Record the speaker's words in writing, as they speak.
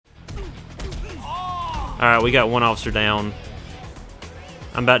Alright, we got one officer down.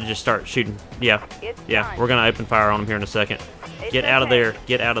 I'm about to just start shooting. Yeah, we're gonna open fire on him here in a second. Get out of there,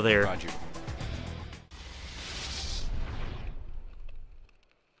 get out of there. Roger.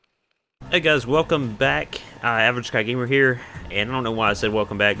 Hey guys, welcome back. ASRock Gamer here, and I don't know why I said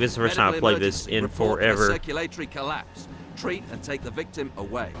welcome back. This is the first time I played this in forever. Circulatory collapse. Treat and take the victim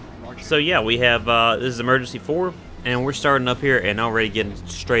away. So yeah, we have this is emergency 4, and we're starting up here and already getting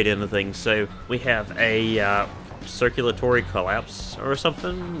straight into things. So we have a circulatory collapse or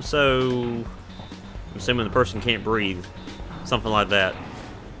something. So I'm assuming the person can't breathe, something like that.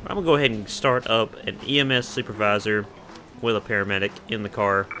 I'm gonna go ahead and start up an EMS supervisor with a paramedic in the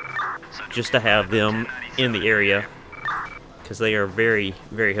car, just to have them in the area, because they are very,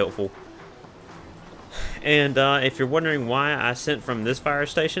 very helpful. And if you're wondering why I sent from this fire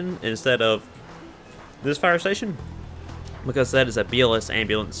station instead of this fire station, because that is a BLS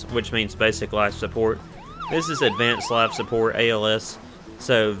ambulance, which means basic life support. This is advanced life support, ALS,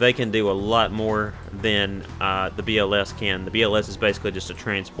 so they can do a lot more than the BLS can. The BLS is basically just a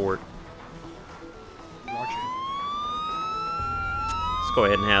transport. Let's go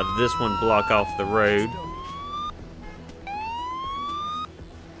ahead and have this one block off the road.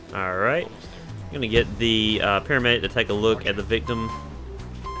 Alright. I'm going to get the paramedic to take a look at the victim.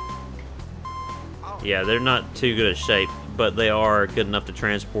 Yeah, they're not too good a shape, but they are good enough to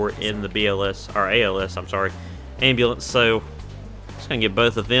transport in the BLS, or ALS, I'm sorry, ambulance. So, just going to get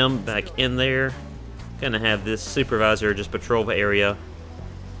both of them back in there. Going to have this supervisor just patrol the area,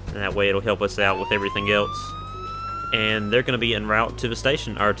 and that way it'll help us out with everything else. And they're going to be en route to the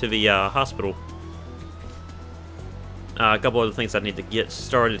station, or to the hospital. A couple other things I need to get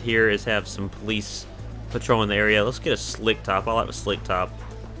started here is have some police patrolling the area. Let's get a slick top. I like a slick top.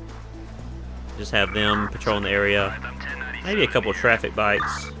 Just have them patrolling the area. Maybe a couple of traffic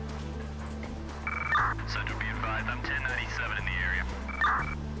bikes.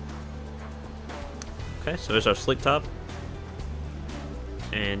 Okay, so there's our slick top.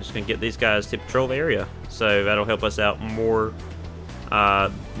 And just gonna get these guys to patrol the area, so that'll help us out more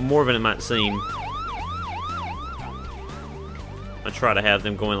than it might seem. I try to have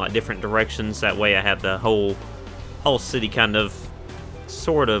them going like different directions. That way, I have the whole city kind of,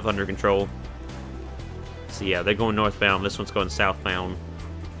 sort of under control. So yeah, they're going northbound. This one's going southbound.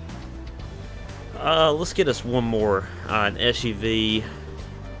 Let's get us one more, an SUV.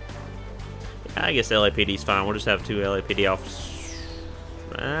 I guess LAPD's fine. We'll just have 2 LAPD officers.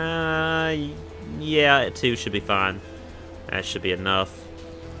 Yeah, 2 should be fine. That should be enough.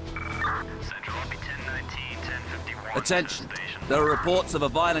 Attention. There are reports of a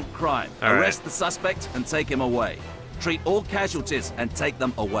violent crime. Arrest the suspect and take him away. Treat all casualties and take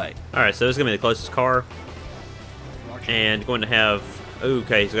them away. Alright, so this is going to be the closest car. And going to have...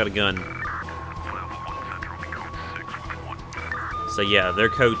 Okay, he's got a gun. So yeah, they're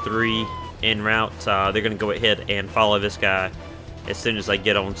code 3 en route. They're going to go ahead and follow this guy as soon as they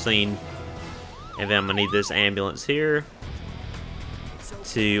get on scene. And then I'm going to need this ambulance here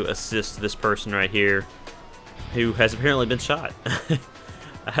to assist this person right here, who has apparently been shot.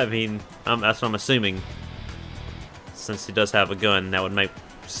 I mean, that's what I'm assuming. Since he does have a gun, that would make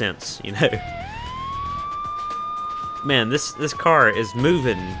sense, you know. Man, this car is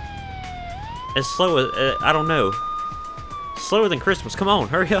moving as slow as, I don't know. Slower than Christmas. Come on,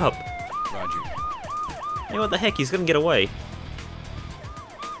 hurry up. Roger. Hey, what the heck? He's gonna get away.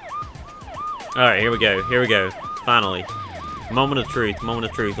 Alright, here we go. Here we go. Finally. Moment of truth. Moment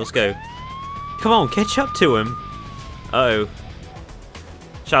of truth. Let's go. Come on, catch up to him. Uh-oh.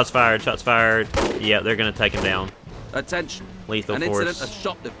 Shots fired. Shots fired. Yeah, they're gonna take him down. Attention. Lethal An force. incident of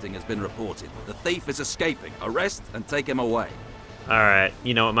shoplifting has been reported. The thief is escaping. Arrest and take him away. Alright,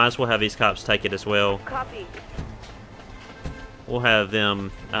 you know what? Might as well have these cops take it as well. Copy. We'll have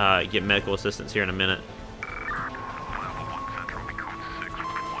them get medical assistance here in a minute.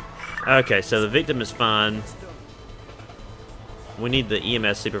 Okay, so the victim is fine. We need the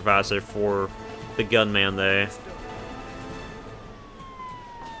EMS supervisor for the gunman though.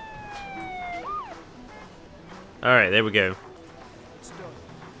 Alright, there we go.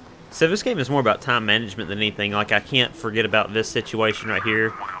 So this game is more about time management than anything. Like, I can't forget about this situation right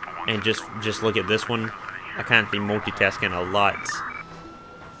here and just look at this one. I kind of be multitasking a lot,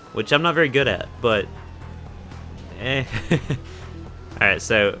 which I'm not very good at, but Alright,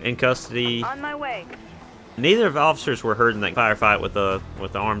 so in custody. On my way. Neither of the officers were hurt in that firefight with the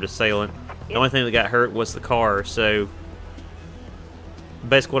armed assailant. The only thing that got hurt was the car, so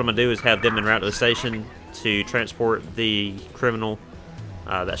basically what I'm going to do is have them en route to the station to transport the criminal,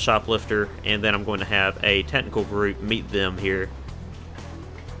 that shoplifter, and then I'm going to have a technical group meet them here.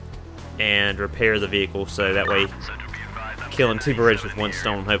 and repair the vehicle, so that way killing 2 birds with 1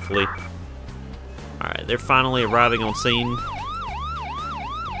 stone, hopefully. Alright, they're finally arriving on scene.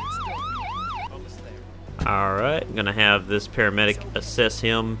 Alright, I'm gonna have this paramedic assess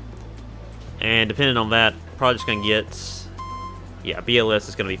him, and depending on that, probably just gonna get, yeah, BLS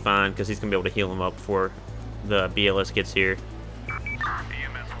is gonna be fine because he's gonna be able to heal him up before the BLS gets here.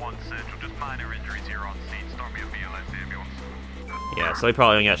 EMS 1 Central, just minor injuries here on scene. Start me a BLS ambulance. Yeah, so he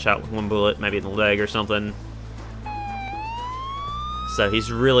probably only got shot with 1 bullet, maybe in the leg or something. So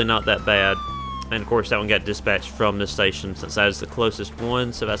he's really not that bad. And of course that one got dispatched from this station since that is the closest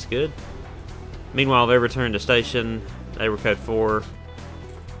one, so that's good. Meanwhile, they returned to station. They were code 4.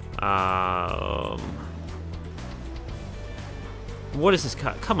 What is this?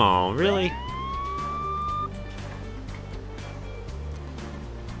 Come on, really?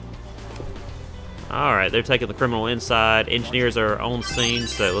 Alright, they're taking the criminal inside. Engineers are on scene,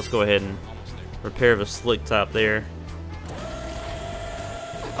 so let's go ahead and repair the slick top there.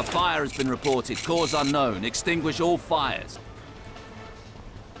 A fire has been reported. Cause unknown. Extinguish all fires.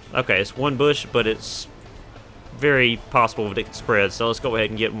 Okay, it's 1 bush, but it's very possible that it can spread. So let's go ahead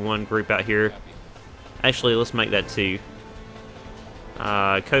and get 1 group out here. Actually, let's make that 2.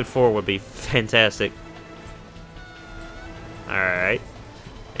 Code 4 would be fantastic. Alright.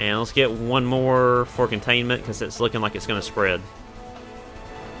 And let's get 1 more for containment, because it's looking like it's going to spread.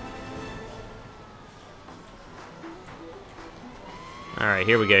 Alright,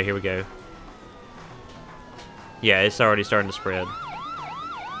 here we go, here we go. Yeah, it's already starting to spread.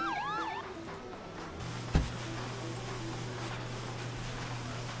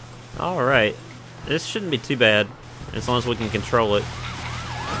 Alright. This shouldn't be too bad, as long as we can control it.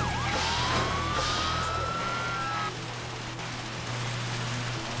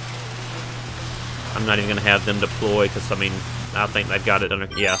 I'm not even going to have them deploy, because, I mean, I think they've got it under...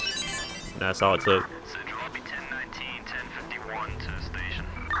 Yeah. That's all it took. Central, I'll be 1019, 1051 to station.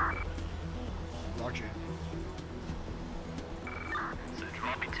 Roger. Central,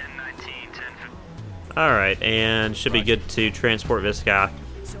 I'll be 1019, 1051. Alright, and should be good to transport this guy.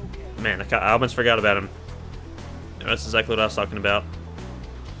 Man, I almost forgot about him. That's exactly what I was talking about.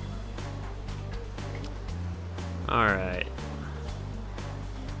 Alright.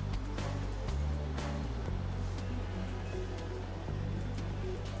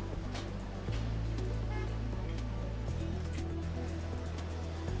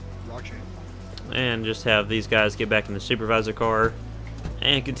 Roger. And just have these guys get back in the supervisor car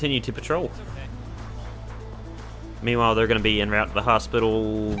and continue to patrol. Meanwhile, they're going to be en route to the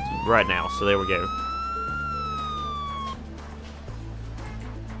hospital right now, so there we go.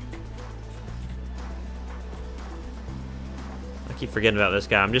 I keep forgetting about this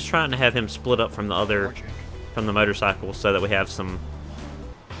guy. I'm just trying to have him split up from the other, from the motorcycle, so that we have some,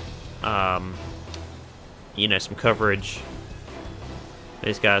 you know, some coverage.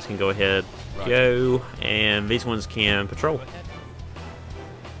 These guys can go ahead, go, and these ones can patrol.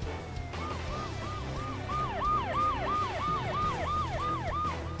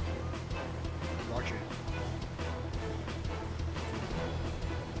 Roger.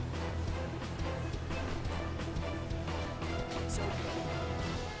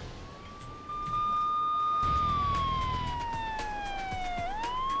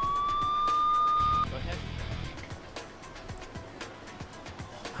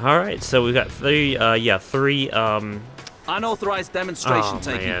 Alright, so we've got three, Unauthorized demonstration Oh,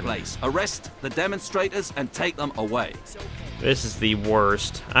 taking man. place. Arrest the demonstrators and take them away. this is the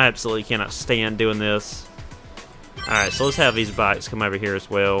worst. I absolutely cannot stand doing this. Alright, so let's have these bikes come over here as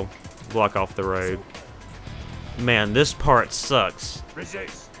well. Block off the road. Man, this part sucks.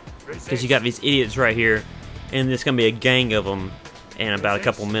 Because you got these idiots right here, and there's going to be a gang of them in about a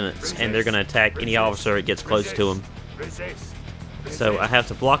couple minutes, and they're going to attack any officer that gets close to them. So I have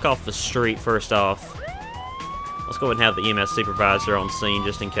to block off the street first off. Let's go ahead and have the EMS supervisor on scene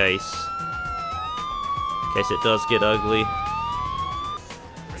just in case. In case it does get ugly.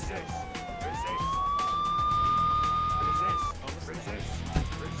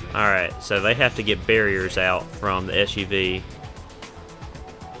 Alright, so they have to get barriers out from the SUV.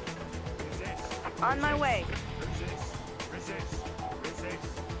 On my way.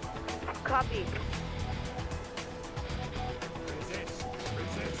 Copy.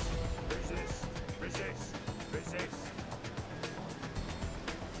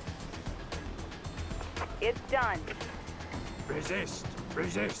 It's done. Resist,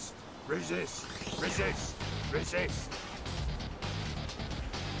 resist, resist, resist, resist.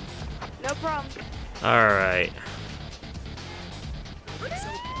 No problem. Alright.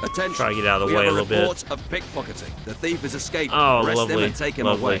 Attention. Try to get out of the We way have a little bit. report of pickpocketing. The thief has escaped. Oh, Arrest him lovely, and take him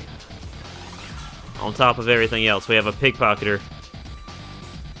lovely. away. On top of everything else, we have a pickpocketer.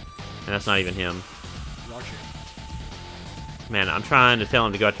 And that's not even him. Roger. Man, I'm trying to tell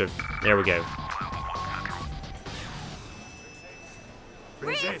him to go after... There we go.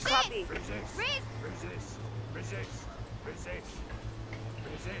 Resist. Copy. Resist. Resist. Resist. Resist.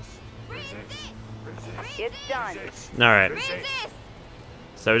 Resist. Resist. Resist. It's done. Resist. Alright. Resist.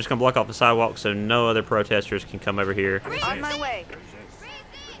 So we're just going to block off the sidewalk so no other protesters can come over here. On my way. Resist.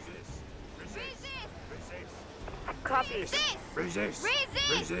 Resist. Resist. Resist. Copy. Resist.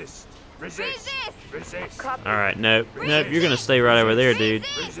 Resist. Resist. Resist. Copy. Alright, nope. Nope, you're going to stay right over there, dude.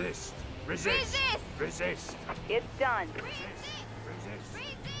 Resist. Resist. Resist. It's done.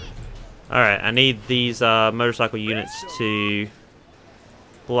 Alright, I need these motorcycle units to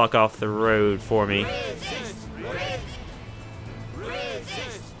block off the road for me.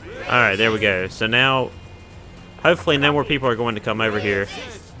 Alright, there we go. So now, hopefully no more people are going to come over here.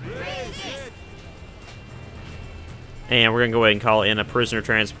 And we're going to go ahead and call in a prisoner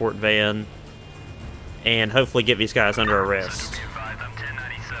transport van. And hopefully get these guys under arrest. I'm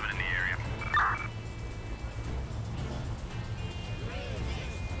 1097 in the area.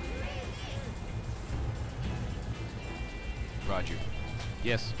 Roger.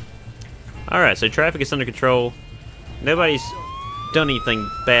 Yes. Alright, so traffic is under control. Nobody's done anything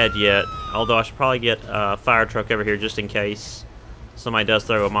bad yet. Although I should probably get a fire truck over here just in case somebody does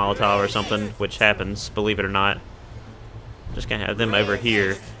throw a Molotov or something, which happens, believe it or not. Just gonna have them over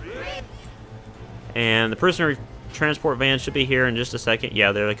here. And the prisoner transport van should be here in just a second.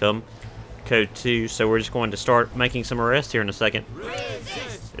 Yeah, there they come. Code 2. So we're just going to start making some arrests here in a second.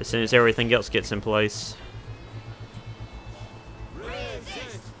 As soon as everything else gets in place.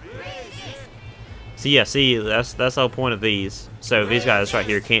 So yeah, see, that's the whole point of these. So these guys right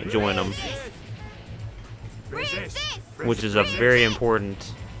here can't join them. Which is a very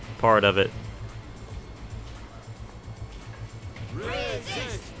important part of it.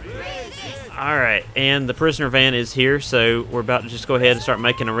 Alright, and the prisoner van is here, so we're about to just go ahead and start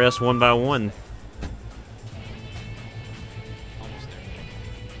making arrests one by one.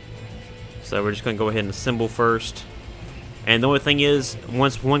 So we're just going to go ahead and assemble first. And the only thing is,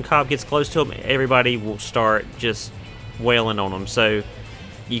 once one cop gets close to them, everybody will start just wailing on them. So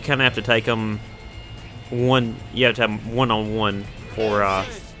you kind of have to take them one. You have to have one-on-one for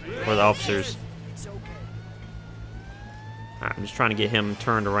the officers. Alright, I'm just trying to get him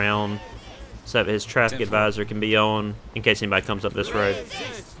turned around so that his traffic advisor can be on in case anybody comes up this road.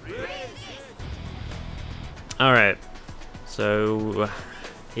 Alright, so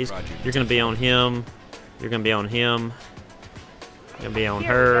you're going to be on him. You're going to be on him. You're going to be on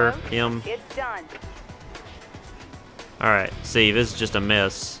her, him. It's done. Alright, see, this is just a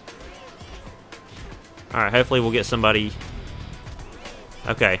mess. Alright, hopefully we'll get somebody.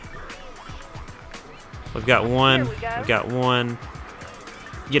 Okay. We've got one. We've got one.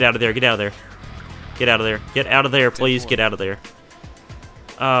 Get out of there. Get out of there. Get out of there. Get out of there, please. Get out of there.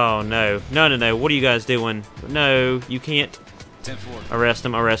 Oh, no. No, no, no. What are you guys doing? No, you can't. Arrest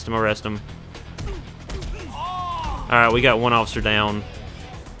him. Arrest him. Arrest him. Alright, we got one officer down.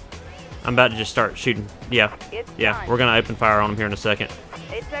 I'm about to just start shooting. Yeah. Yeah, we're going to open fire on him here in a second.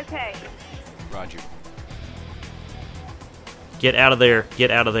 It's okay. Roger. Get out of there.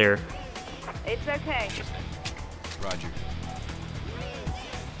 Get out of there. It's okay. Roger.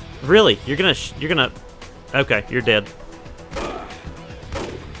 Really? You're gonna... Okay, you're dead.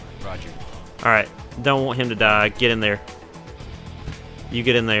 Roger. Alright, don't want him to die. Get in there. You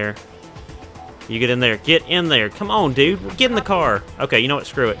get in there. You get in there. Get in there. Come on, dude. Get in the car. Okay, you know what?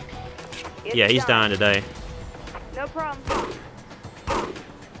 Screw it. It's Yeah, he's done. dying today. No problem.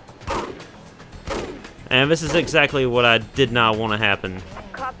 And this is exactly what I did not want to happen.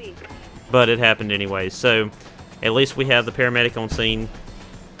 Copy. But it happened anyway. So, at least we have the paramedic on scene.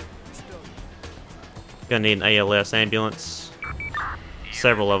 Gonna need an ALS ambulance.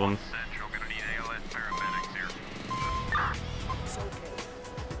 Several of them. Central, gonna need ALS paramedics here.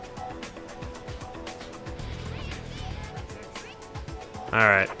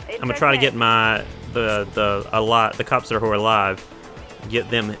 Alright. I'm gonna try to get the cops that are alive. Get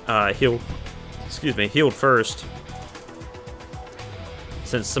them healed. Excuse me, healed first.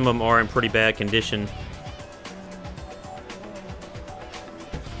 Since some of them are in pretty bad condition.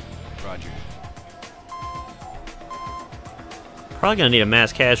 Roger. Probably gonna need a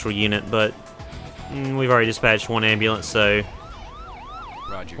mass casualty unit, but we've already dispatched one ambulance, so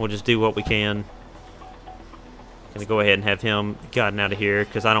Roger. we'll just do what we can. Gonna go ahead and have him gotten out of here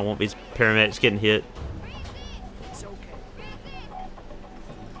because I don't want these paramedics getting hit.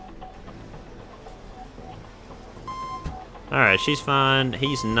 Alright, she's fine.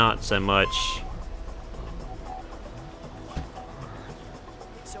 He's not so much.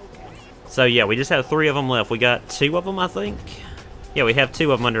 So yeah, we just have 3 of them left. We got 2 of them, I think. Yeah, we have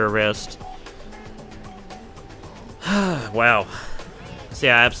 2 of them under arrest. Wow. See,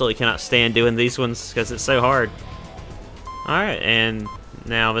 I absolutely cannot stand doing these ones because it's so hard. Alright, and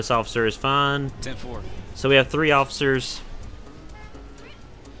now this officer is fine. 10-4. So we have 3 officers.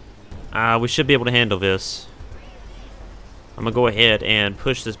 We should be able to handle this. I'm gonna go ahead and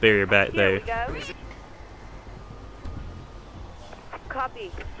push this barrier back Here we there. go. Copy.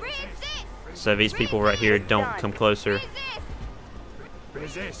 So these people right here don't come closer.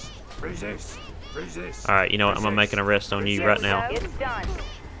 Resist. Resist. Resist. Alright, you know what? I'm gonna make an arrest on you Here right we now. go. It's done.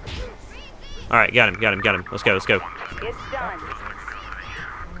 Alright, got him. Let's go. It's done.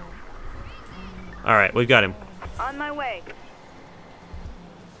 Alright, we've got him. On my way.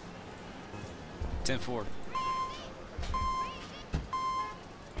 10-4. Go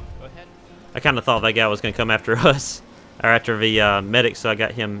ahead. I kind of thought that guy was going to come after us, or after the medic, so I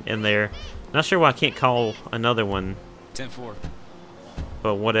got him in there. Not sure why I can't call another one, 10-4.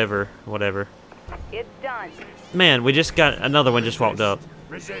 but whatever. It's done. Man, we just got another one just walked up.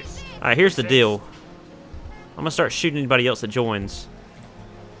 Resist. Alright, here's the deal. I'm going to start shooting anybody else that joins.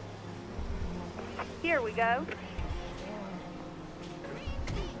 Here we go.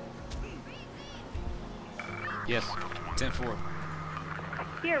 Yes. 10-4.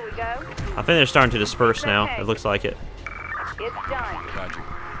 Here we go. I think they're starting to disperse now. It looks like it. It's done. Roger.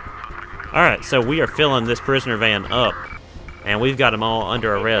 Alright, so we are filling this prisoner van up. And we've got them all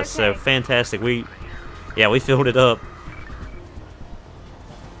under arrest, so okay. fantastic. We filled it up.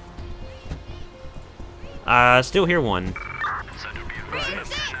 I still hear one.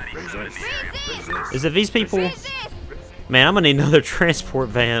 Is it these people? Man, I'm gonna need another transport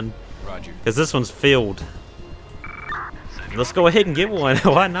van. Roger. Because this one's filled. Let's go ahead and get one.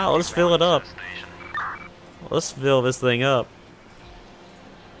 Why not? Let's fill it up. Let's fill this thing up.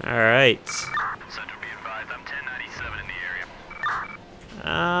 Alright. Central, be advised, I'm 1097 in the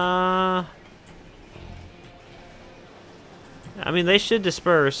area. I mean, they should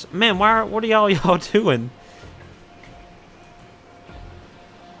disperse. Man, what are y'all doing?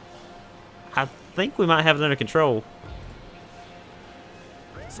 I think we might have it under control.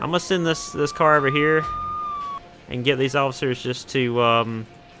 I'm gonna send this car over here and get these officers just to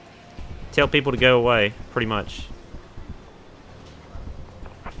tell people to go away, pretty much.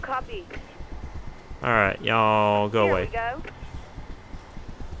 Copy. Alright, y'all go Here away. we go.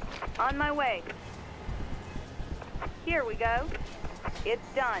 On my way. Here we go. It's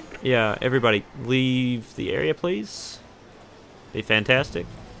done. Yeah, everybody leave the area, please. Be fantastic.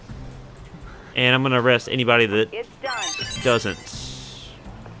 And I'm gonna arrest anybody that It's done. doesn't.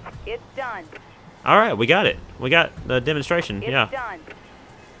 It's done. Alright, we got it. We got the demonstration, It's yeah. done.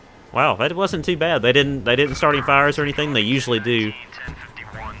 Wow, that wasn't too bad. They didn't start any fires or anything. They usually do.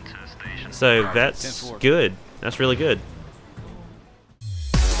 1051 to station. So that's 10-4. good. That's really good.